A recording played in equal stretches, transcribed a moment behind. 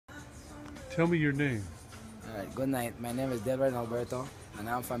Tell me your name. Alright, good night. My name is Delron Alberto, and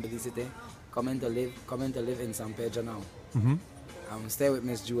I'm from the city. Coming to live in San Pedro now. I'm staying with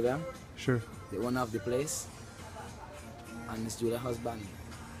Miss Julia. Sure. The owner of the place, and Miss Julia's husband.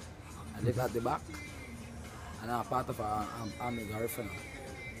 I live at the back, and I'm a part of I'm a Garifuna.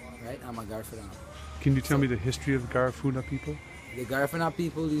 Right? I'm a Garifuna. Can you tell me the history of Garifuna people? The Garifuna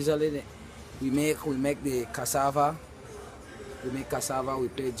people usually we make the cassava. We make cassava. We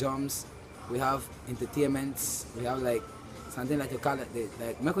play drums. We have entertainments. We have like something like you call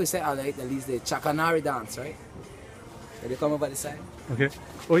it make we say like at least the chakanari dance, right? Can you come over the side? Okay.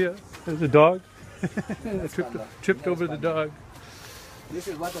 Oh yeah, there's a dog. I tripped over the dog. This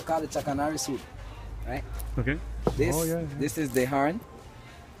is what we call the chakanari suit, right? Okay. This is the horn,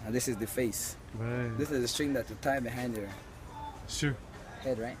 and this is the face. Right. This is the string that you tie behind your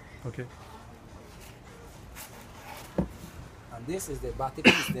head, right? Okay. And this is the body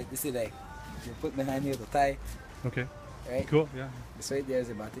piece that this is like you put behind here to tie. Okay. Right? Cool, yeah. This right there is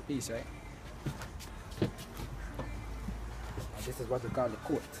a body piece, right? And this is what we call the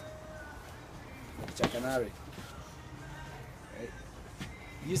coat. The chakanari. Right?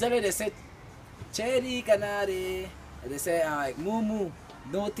 Usually they say cherry canary. And they say like moo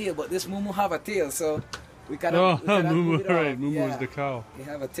no tail, but this moo have a tail, so we cannot. Oh, moo right. Moo yeah, is the cow. They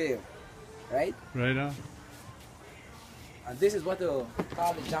have a tail, right? Right on. And this is what they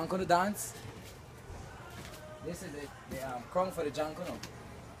call the jankono dance. This is the crown for the jankono.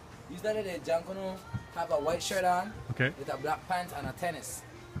 Usually the jankono have a white shirt on with a black pants and a tennis.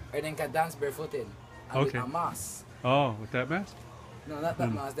 Or they can dance barefooted and with a mask. Oh, with that mask? No, not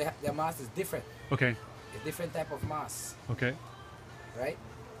that mask. Their mask is different. Okay. It's different type of mask. Okay. Right?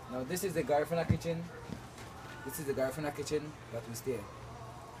 Now this is the Garifuna kitchen. This is the Garifuna kitchen that we stay.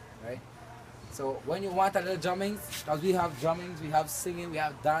 Right? So when you want a little drumming, because we have drummings, we have singing, we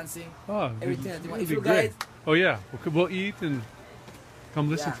have dancing, everything that you want. If you guys, oh yeah, we'll eat and come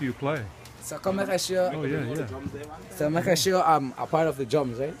listen to you play. So come make sure. Oh yeah. So make sure I'm a part of the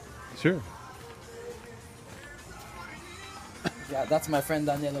drums, right? Sure. Yeah, that's my friend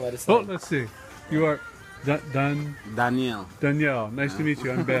Daniel over the side. Oh, let's see. You are Daniel. Danielle. Nice to meet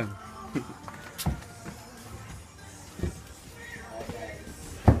you. I'm Ben.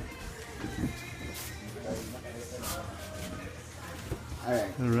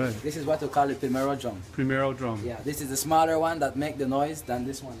 Alright. This is what we call the primero drum. Primero drum. Yeah, this is the smaller one that make the noise than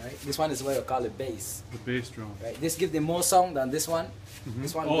this one, right? This one is what we call the bass. The bass drum. Right. This gives the more sound than this one.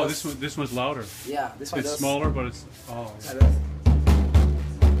 This one. Oh, this one's louder. Yeah, this one. It's smaller, but it's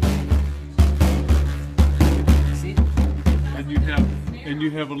See? And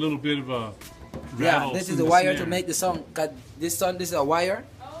you have a little bit of a rattle. Yeah, this is the wire to make the song. This is a wire,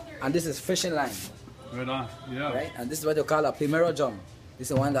 and this is fishing line. Right on. Yeah. Right, and this is what you call a primero drum. This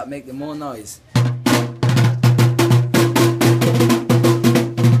is the one that make the more noise.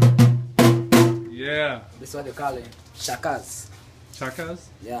 Yeah. This is what you call it shakas. Shakas?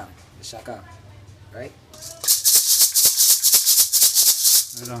 Yeah, the shaka. Right?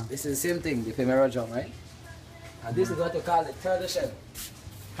 Right on. This is the same thing, the primero drum, right? And this is what you call the turtle shell.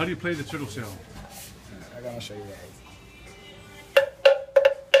 How do you play the turtle shell? I'm gonna show you guys.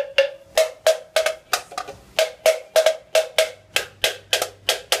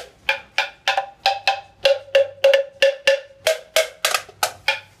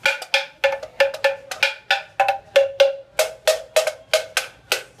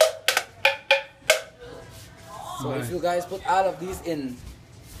 So if you guys put all of these in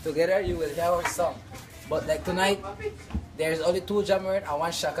together, you will have a song. But like tonight, there's only 2 drummers and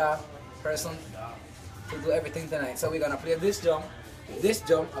 1 shaka person to do everything tonight. So we're gonna play this drum, and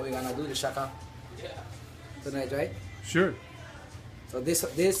we're gonna do the shaka tonight, right? Sure. So this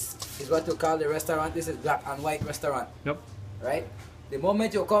is what you call the restaurant. This is black and white restaurant. Yep. Right? The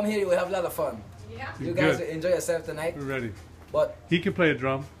moment you come here, you will have a lot of fun. Yeah. You guys will enjoy yourself tonight. We're ready. But he can play a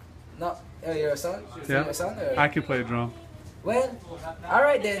drum. No, your son? Yeah. Your son, or? I can play a drum. Well,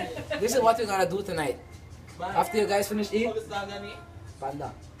 alright then. This is what we're gonna do tonight. After you guys finish eating,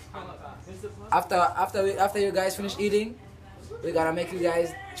 Panda. After you guys finish eating, we're gonna make you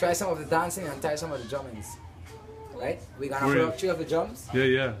guys try some of the dancing and try some of the drummings. Right? We're gonna play up 3 of the drums.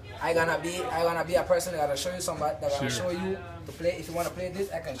 Yeah. I gonna be a person that gonna show you somebody that gonna show you to play. If you wanna play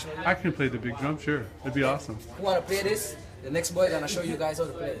this, I can show you. I can play the big drum, sure. That'd be awesome. If you wanna play this, the next boy gonna show you guys how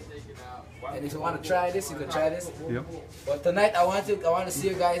to play it. And if you want to try this, you can try this. Yep. But tonight I want to see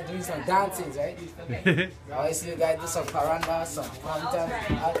you guys doing some dancing, right? I want to see you guys do some paranda, some quantum,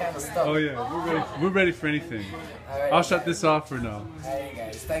 all kind of stuff. Oh yeah, we're ready for anything. Right, I'll shut this off for now. Alright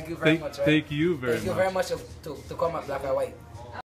guys, thank you very much. Right? Thank you very much. Thank you very much to come at Black and White.